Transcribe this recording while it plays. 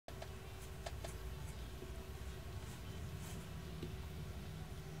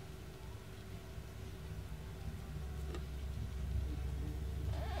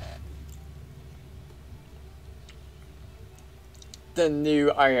the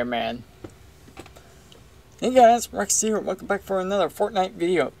new Iron Man. Hey guys, Roxas here. Welcome back for another Fortnite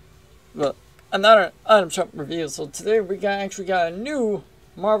video. Well, another item shop review. So today we actually got a new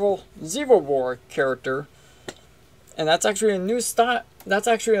Marvel Zero War character, and that's actually a new style. That's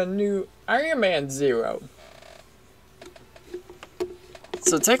actually a new Iron Man Zero.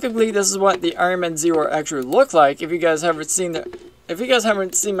 So technically, this is what the Iron Man Zero actually looked like. If you guys haven't seen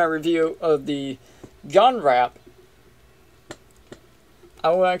my review of the gun wrap, I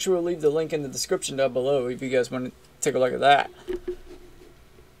will actually leave the link in the description down below if you guys want to take a look at that.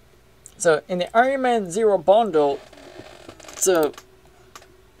 So in the Iron Man Zero bundle, so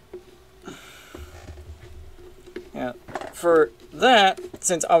yeah, for that,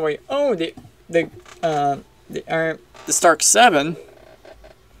 since I already own the Stark 7.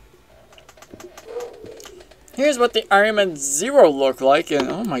 Here's what the Iron Man Zero looked like, and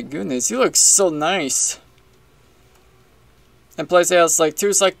oh my goodness, he looks so nice. And plus, it has like two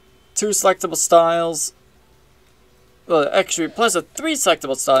selectable styles. Well, actually, plus a 3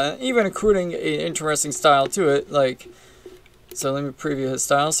 selectable style, even including an interesting style to it. Like, so let me preview his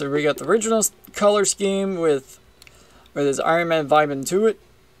style. So we got the original color scheme with his Iron Man vibe into it.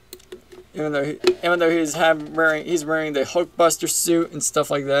 Even though he's wearing the Hulkbuster suit and stuff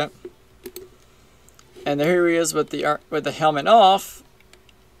like that. And here he is with the helmet off.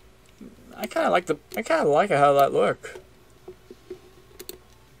 I kind of like how that look.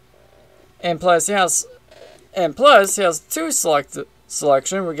 And plus he has two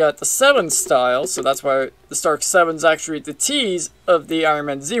selection. We got the 7 style, so that's why the Stark 7 is actually the tease of the Iron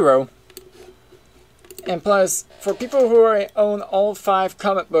Man Zero. And plus, for people who own all 5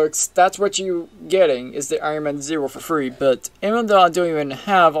 comic books, that's what you're getting is the Iron Man Zero for free. But even though I don't even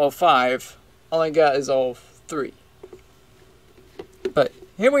have all 5, all I got is all 3. But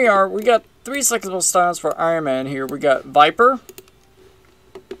here we are. We got 3 selectable styles for Iron Man here. We got Viper,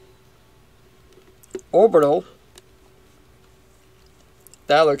 Orbital.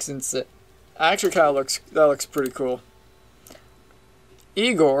 That looks insane. Actually, that looks pretty cool.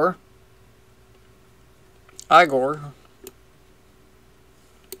 Igor,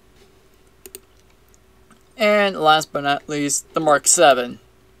 and last but not least, the Mark 7.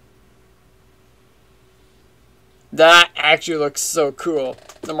 That actually looks so cool.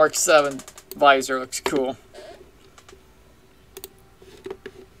 The Mark 7 visor looks cool.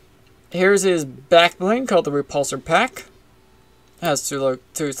 Here's his back bling called the Repulsor Pack. Has two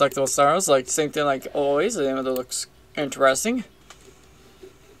selectable styles, like same thing like always. The image looks interesting.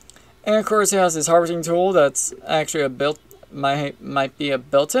 And of course, he has his harvesting tool. That's actually might be a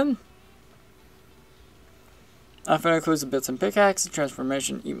built-in. Often includes a built-in pickaxe and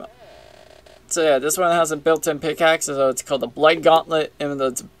transformation emote. So yeah, this one has a built-in pickaxe, so it's called the Blade Gauntlet, even though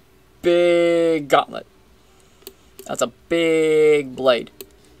it's a big gauntlet. That's a big blade.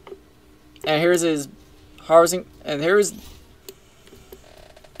 And here's his harvesting, and here's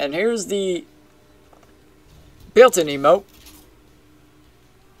the built-in emote.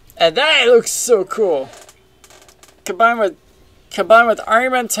 And that looks so cool. Combined with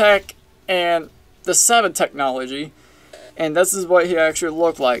Iron Man tech and the 7 technology, and this is what he actually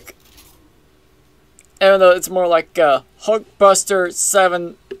looked like. Even though it's more like a Hulkbuster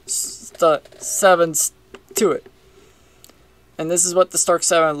 7 to it. And this is what the Stark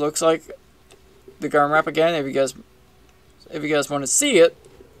 7 looks like. The gun wrap again, if you guys want to see it,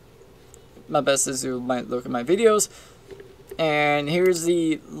 my best is you might look at my videos. And here's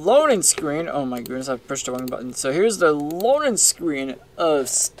the loading screen. Oh my goodness, I pushed the wrong button. So here's the loading screen of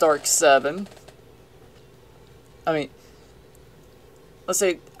Stark 7. I mean, let's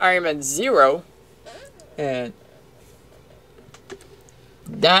say Iron Man Zero. And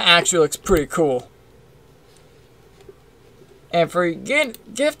that actually looks pretty cool. And for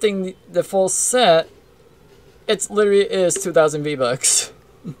gifting the full set, it literally is 2,000 V-Bucks.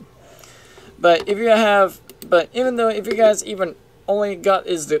 But if you guys even only got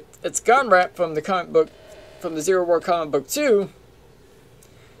it's gun wrap from the comic book, from the Zero War comic book 2,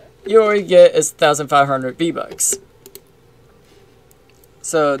 you already get is 1,500 V-Bucks.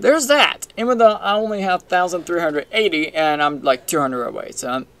 So there's that. Even though I only have 1,380 and I'm like 200 away,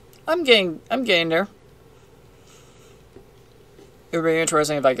 so I'm getting there. It would be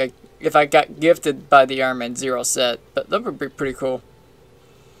interesting if I got gifted by the Iron Man Zero set, but that would be pretty cool.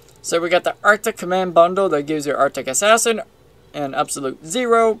 So we got the Arctic Command bundle that gives you Arctic Assassin and Absolute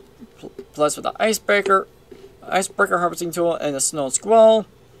Zero, plus with the Icebreaker harvesting tool, and the Snow Squall.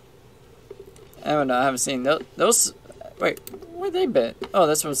 I don't know, I haven't seen those. Wait, where they been? Oh,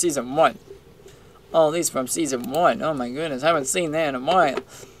 that's from Season 1. Oh, these from Season 1. Oh my goodness, I haven't seen that in a while.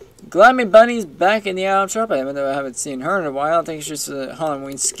 Glammy Bunny's back in the item shop, even though I haven't seen her in a while. I think it's just a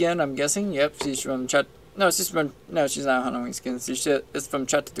Halloween skin, I'm guessing. Yep, she's from Chat. No, she's not a Halloween skin. It's from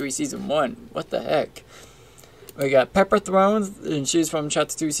Chapter 3 Season 1. What the heck? We got Pepper Thrones, and she's from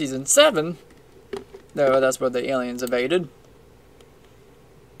Chapter 2 Season 7. No, that's where the aliens invaded.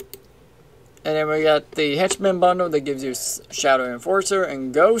 And then we got the Henchman bundle that gives you Shadow Enforcer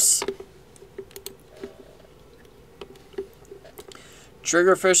and Ghost.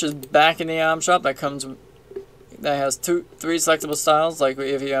 Triggerfish is back in the item shop. That has 3 selectable styles, like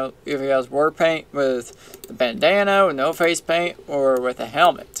if he has war paint with the bandana, with no face paint, or with a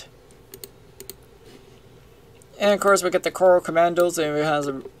helmet. And of course we get the Coral Commandos, and it has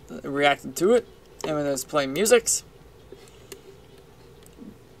reacted to it, and when it's playing musics.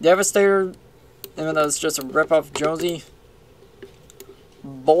 Devastator, even though it's just a rip-off of Jonesy.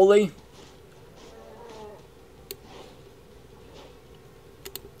 Bully.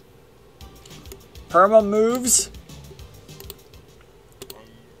 Perma moves.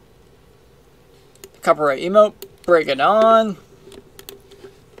 Copyright emote. Break it on.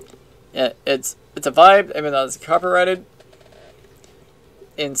 Yeah, it's a vibe, even though it's copyrighted.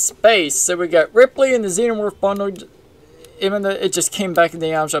 In space, so we got Ripley in the Xenomorph bundle. Even though it just came back in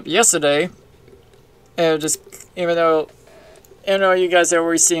the item shop yesterday, and even though you guys have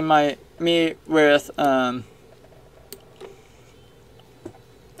already seen me with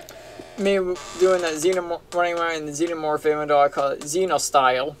me doing that Xenomorph, running around in the Xenomorph, even though I call it Xeno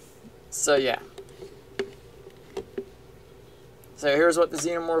style. So yeah. So here's what the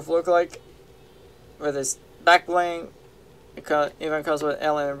Xenomorph look like with his back bling. It even comes with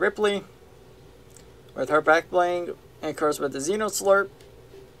Ellen Ripley with her back bling, and of course with the Xeno Slurp,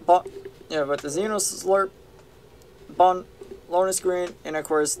 with the Xeno Slurp, loading screen, and of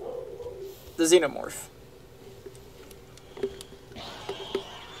course the Xenomorph.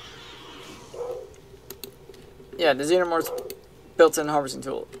 Yeah, the Xenomorph's built-in harvesting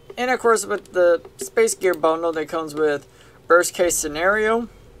tool. And of course with the Space Gear bundle that comes with Worst Case Scenario,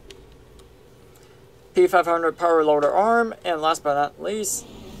 P500 Power Loader Arm, and last but not least,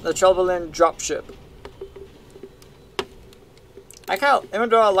 the Troublin Dropship. Even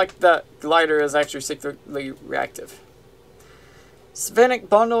though I like that glider is actually cyclically reactive. Sphenic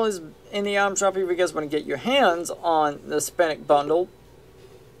bundle is in the item shop if you guys want to get your hands on the Sphenic bundle.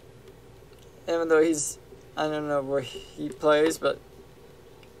 Even though I don't know where he plays, but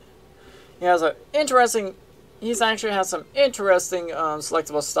he has an interesting. He's actually has some interesting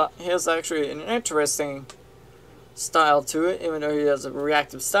selectable style. He has actually an interesting style to it, even though he has a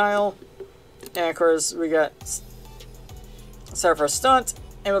reactive style. And of course, we got Surfer Stunt,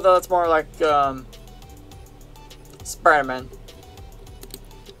 even though it's more like Spider-Man.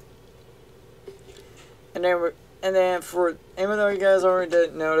 And then even though you guys already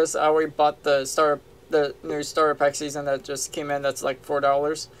didn't notice, I already bought the new starter pack season that just came in. That's like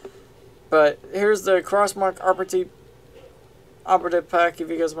 $4. But here's the Crossmark operative pack. If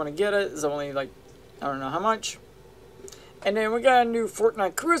you guys want to get it, it's only like I don't know how much. And then we got a new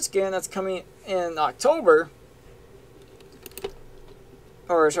Fortnite crew skin that's coming in October,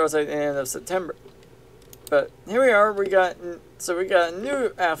 or shall I say, the end of September. But here we are. We got a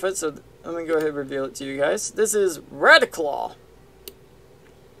new outfit. So let me go ahead and reveal it to you guys. This is Radiclaw.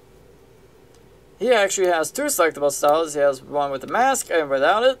 He actually has 2 selectable styles. He has one with a mask and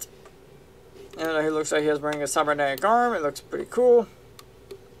without it. And he looks like he is wearing a cybernetic arm. It looks pretty cool.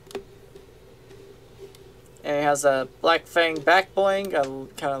 And he has a black fang back bling. I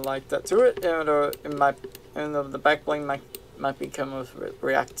kind of like that to it. Even though the back bling might become with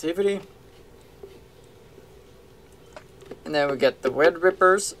reactivity. And then we get the Wed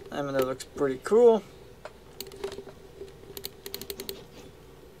Rippers. I mean, it looks pretty cool.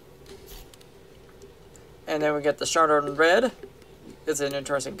 And then we get the Shardon Red. It's an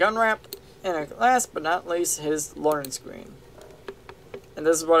interesting gun wrap. And last but not least, his loading screen. And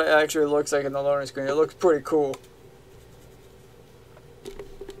this is what it actually looks like in the loading screen. It looks pretty cool.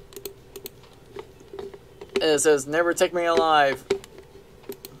 It says, "Never take me alive."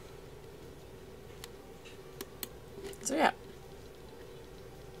 So yeah.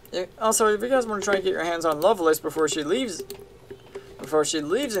 Also, if you guys want to try and get your hands on Lovelace before she leaves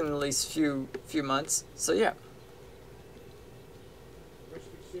in at least few months. So yeah.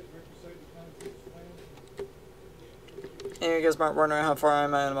 And you guys might wonder how far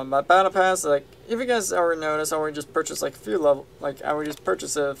I'm at on my battle pass. Like, if you guys already noticed, I already just purchased like a few I already just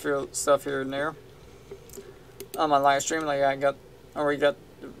purchased a few stuff here and there on my live stream. Like I already got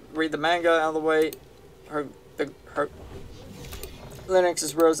read the manga out of the way. Her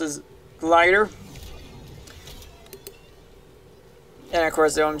Lennox's Rose's glider. And of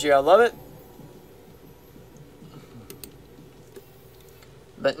course the OMG, I love it.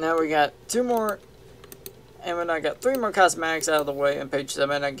 But now we got 2 more, and when I got 3 more cosmetics out of the way, in page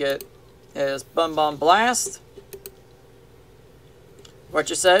 7 I get is Bum Bum Blast. What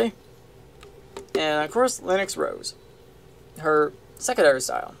you say? And of course Linux Rose, her secondary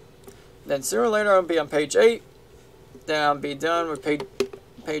style. Then sooner or later I'll be on page 8. Then I'll be done with page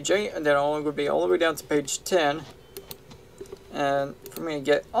 8, and then I'll only be all the way down to page 10. And for me to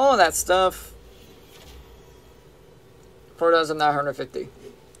get all of that stuff, 4,950.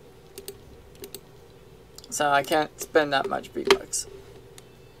 So I can't spend that much V-Bucks.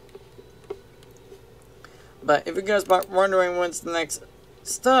 But if you guys are wondering when's the next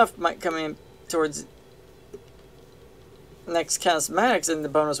stuff might come in towards next cosmetics in the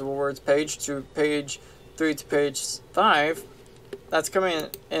bonus rewards page, to page 3 to page 5, that's coming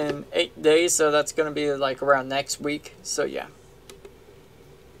in 8 days, so that's going to be like around next week. So yeah.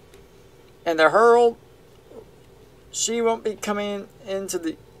 And the Hurl, she won't be coming in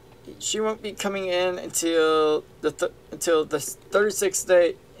until the 36th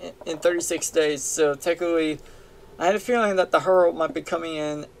day, in 36 days. So technically, I had a feeling that the Hurl might be coming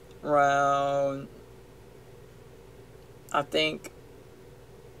in around, I think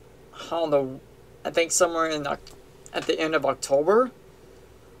somewhere in at the end of October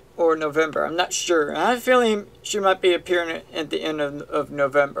or November. I'm not sure. I have a feeling she might be appearing at the end of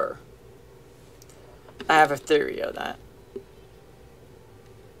November. I have a theory of that.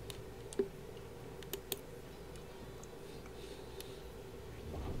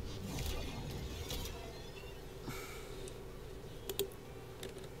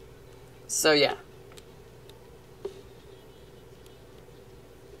 So yeah.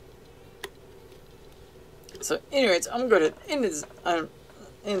 So anyways, I'm going to end this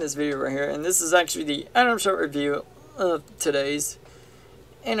video right here, and this is actually the item shop review of today's.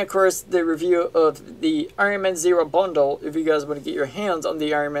 And of course, the review of the Iron Man Zero bundle. If you guys want to get your hands on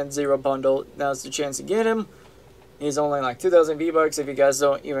the Iron Man Zero bundle, now's the chance to get him. He's only like 2,000 V-Bucks. If you guys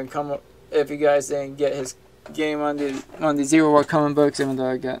didn't get his game on the Zero War comic books, even though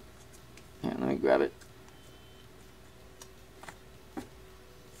I got. Yeah, let me grab it.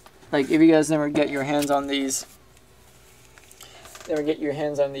 Like, if you guys never get your hands on these,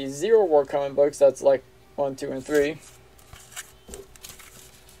 Zero War comic books, that's like 1, 2, and 3.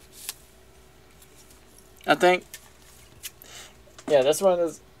 I think, yeah, this one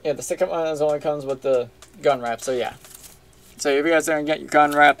is, yeah, the second one only comes with the gun wrap, so yeah. So if you guys don't get your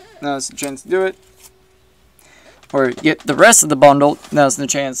gun wrap, now's the chance to do it. Or get the rest of the bundle, now's the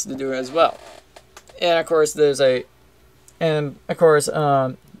chance to do it as well. And of course, if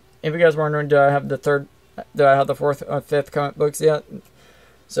you guys were wondering, do I have the 4th or 5th comic books yet?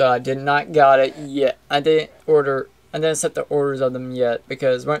 So I did not got it yet. I didn't set the orders of them yet,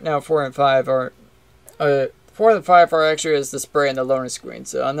 because right now 4 and 5 are 4 and 5 are actually as the spray and the loading screen,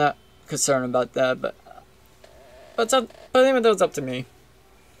 so I'm not concerned about that. But even though it's up to me.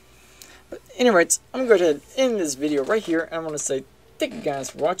 But anyways, I'm going to go ahead and end this video right here. I want to say thank you guys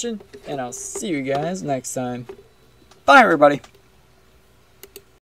for watching, and I'll see you guys next time. Bye, everybody.